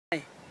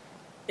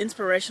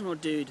Inspirational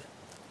dude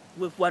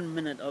with 1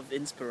 minute of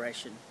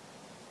inspiration.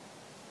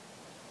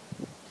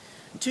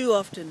 Too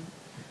often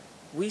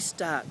we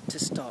start to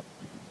stop.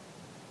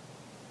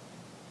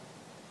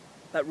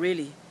 But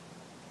really,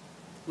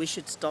 we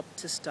should stop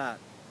to start.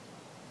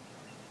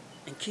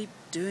 And keep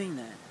doing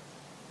that.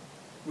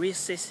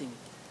 Reassessing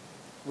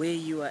where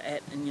you are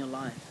at in your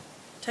life.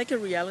 Take a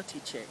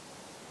reality check.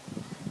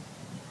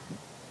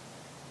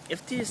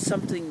 If there's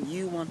something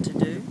you want to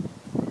do,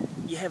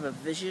 you have a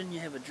vision, you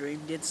have a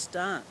dream, then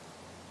start.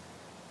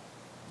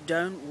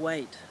 Don't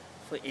wait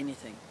for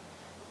anything.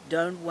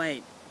 Don't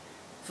wait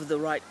for the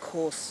right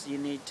course you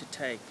need to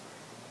take,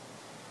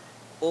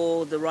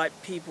 or the right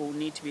people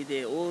need to be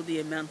there, or the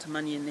amount of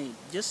money you need.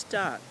 Just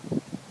start.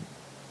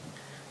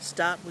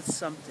 Start with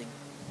something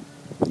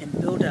and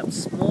build up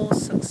small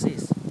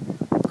success,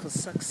 because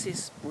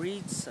success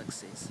breeds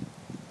success.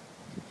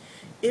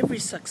 Every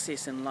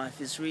success in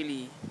life is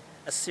really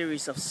a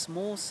series of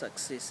small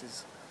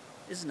successes,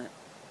 isn't it?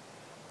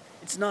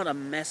 It's not a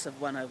massive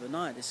one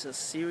overnight. It's a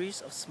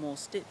series of small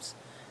steps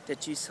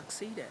that you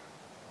succeed at.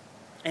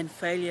 And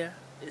failure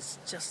is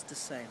just the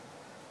same.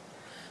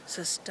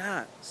 So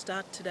start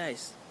today.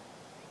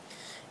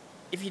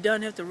 If you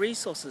don't have the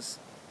resources,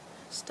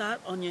 start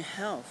on your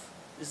health.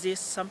 Is there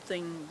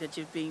something that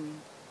you've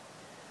been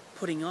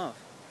putting off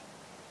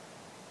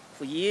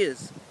for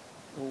years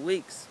or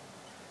weeks?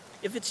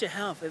 If it's your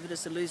health, if it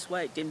is to lose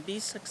weight, then be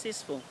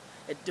successful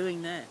at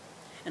doing that.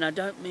 And I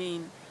don't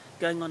mean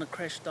going on a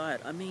crash diet.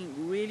 I mean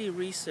really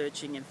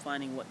researching and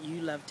finding what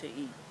you love to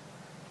eat,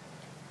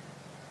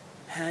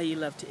 how you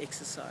love to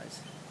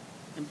exercise,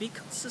 and be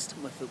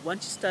consistent with it.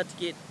 Once you start to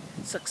get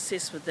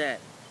success with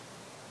that,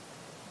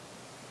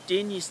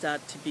 then you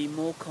start to be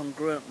more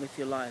congruent with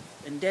your life.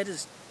 And that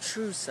is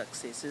true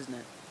success, isn't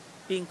it?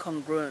 Being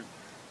congruent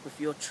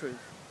with your truth.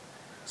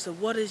 So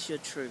what is your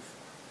truth?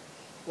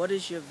 What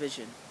is your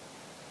vision?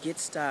 Get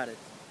started.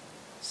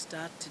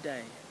 Start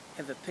today.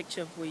 Have a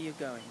picture of where you're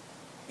going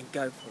and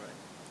go for it.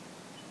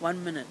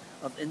 1 minute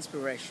of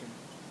inspiration.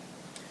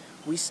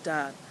 We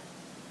start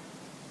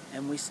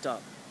and we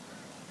stop.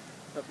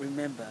 But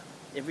remember,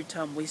 every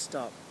time we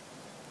stop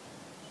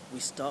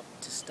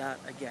to start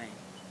again.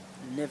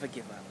 Never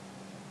give up.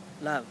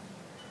 Love.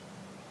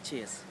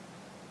 Cheers.